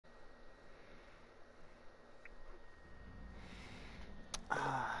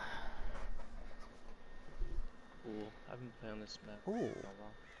haven't played on this map Ooh. in a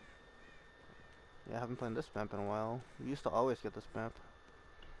while. Yeah, I haven't played this map in a while. We used to always get this map.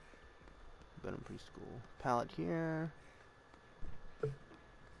 Been in preschool. Pallet here.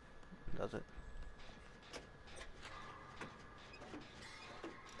 Does it?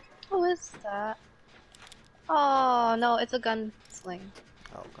 Who is that? Oh no, it's a gunsling.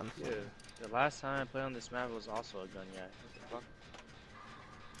 Oh, gunslinger. Dude, the last time I played on this map was also a gun guy. What the fuck?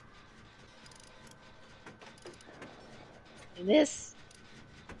 I miss.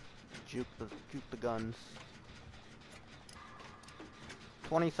 Juke the guns.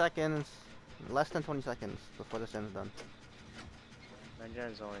 20 seconds. Less than 20 seconds before this end's done. My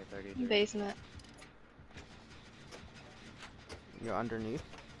gen's only 33. Basement. You're underneath.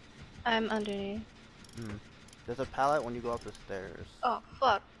 I'm underneath. Hmm. There's a pallet when you go up the stairs. Oh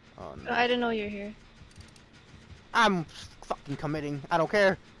fuck. Oh no. I didn't know you're here. I'm fucking committing. I don't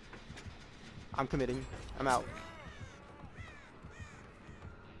care. I'm committing. I'm out.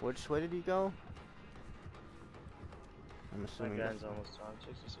 Which way did he go? I'm My assuming. gun's almost on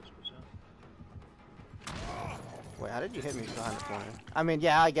 66%. Wait, how did you hit me behind the corner? I mean,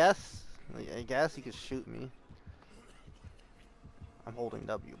 yeah, I guess. I guess you could shoot me. I'm holding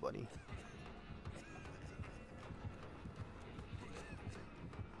W, buddy.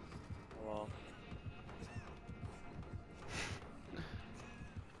 Well,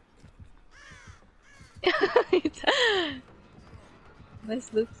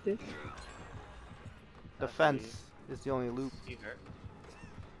 Nice loops, dude. Defense is the only loop. you hurt.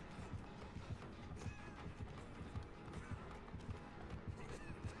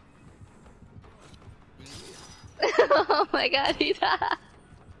 Oh my god, he died.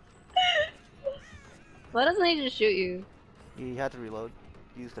 Why doesn't he just shoot you? He had to reload.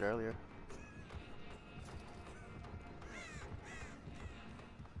 Used it earlier.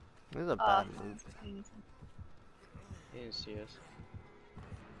 This is a bad loop. He didn't see us.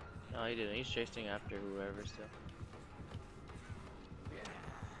 No, he didn't. He's chasing after whoever still.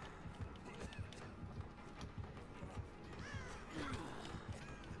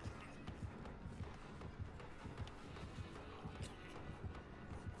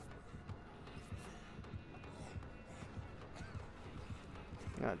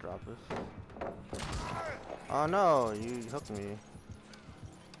 I'm gonna drop this. Oh no, you hooked me.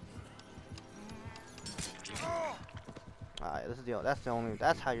 Alright, this is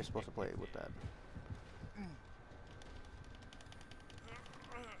that's how you're supposed to play it with that.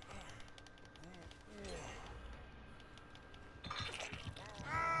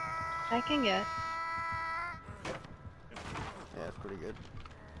 I can get. Yeah, it's pretty good.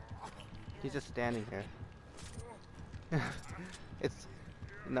 He's just standing here.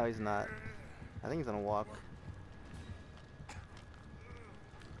 No, he's not. I think he's gonna walk.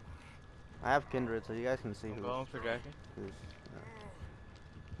 I have Kindred, so you guys can see I'm who's. going for Jackie.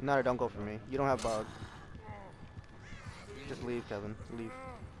 No, don't go for me. You don't have bug. Just leave, Kevin. Leave.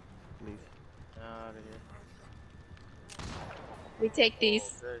 Leave. Out of here. We take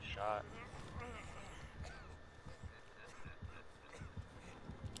these. Oh, good shot.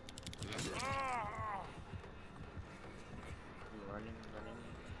 Running.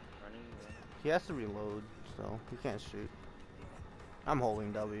 He has to reload, so he can't shoot. I'm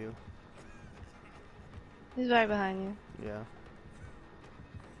holding W. He's right behind you. Yeah.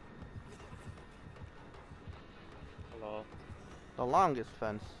 Hello. The longest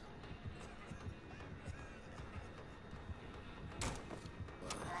fence.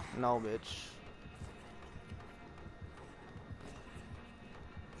 No, bitch.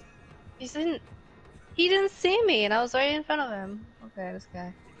 He didn't see me, and I was right in front of him. Okay, this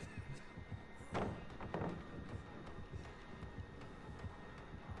guy.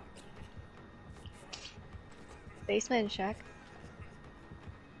 Basement check.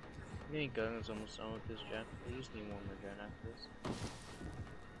 I think gun is almost done with this gen. We just need one more gen after this.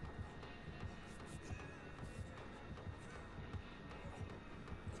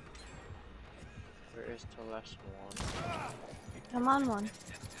 Where is the last one? I'm on one.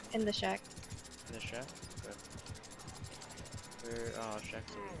 In the shack. In the shack? Okay. Where? Oh,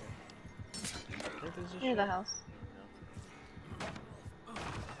 shack's over here. Where is the Near the shack? house.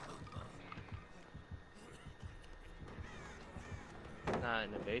 No. Not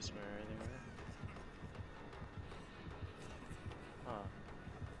in the basement or anything, right? Huh.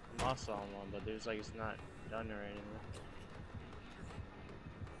 I'm also on one, but there's like it's not done or anything.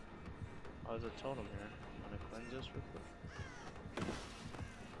 Oh, there's a totem here. Wanna cleanse this real quick?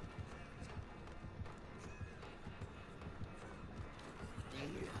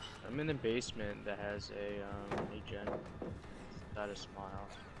 I'm in the basement that has a gen. It's got a small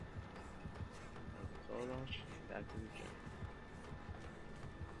house. Totems. Back to the gym.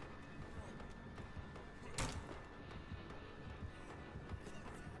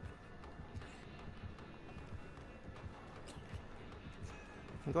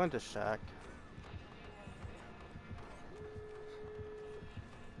 I'm going to shack.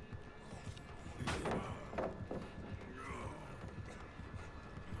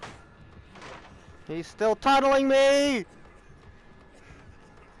 He's still tunneling me!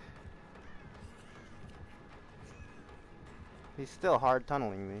 He's still hard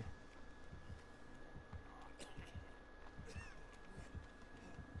tunneling me.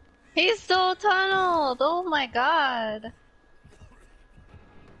 He's so tunneled! Oh my god!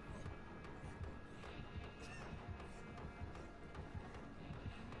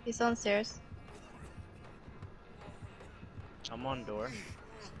 He's on stairs. I'm on door.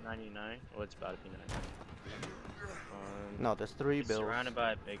 99. Well, it's about to be 99. No, there's 3 It's bills. surrounded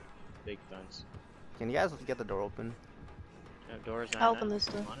by a big fence. Can you guys get the door open? Yeah, door is 99. I'll open this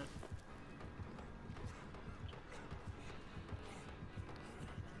door. On it.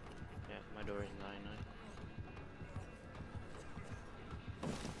 Yeah, my door is 99.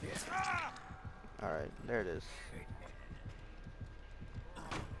 Alright, there it is.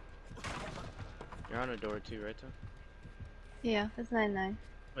 You're on a door too, right, Tom? Yeah, it's 99.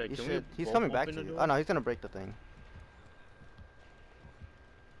 Wait, You can should. we He's both coming back open to the you. door? Oh no, he's gonna break the thing.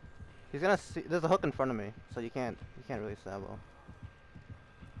 He's gonna see. There's a hook in front of me, so you can't really sabo.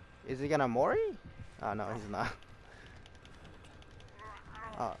 Is he gonna Mori? Oh no, he's not.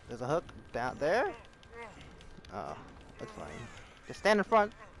 Oh, there's a hook down there. Oh, that's fine. Just stand in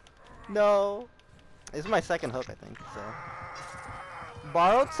front. No, this is my second hook, I think. So,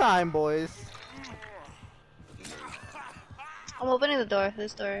 borrowed time, boys. I'm opening the door.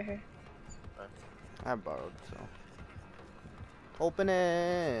 This door right here. I borrowed, so. Open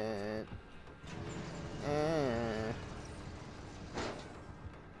it.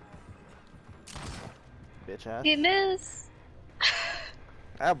 Bitch ass. He missed!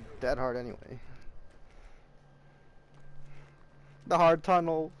 I have dead hard anyway. The hard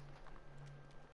tunnel.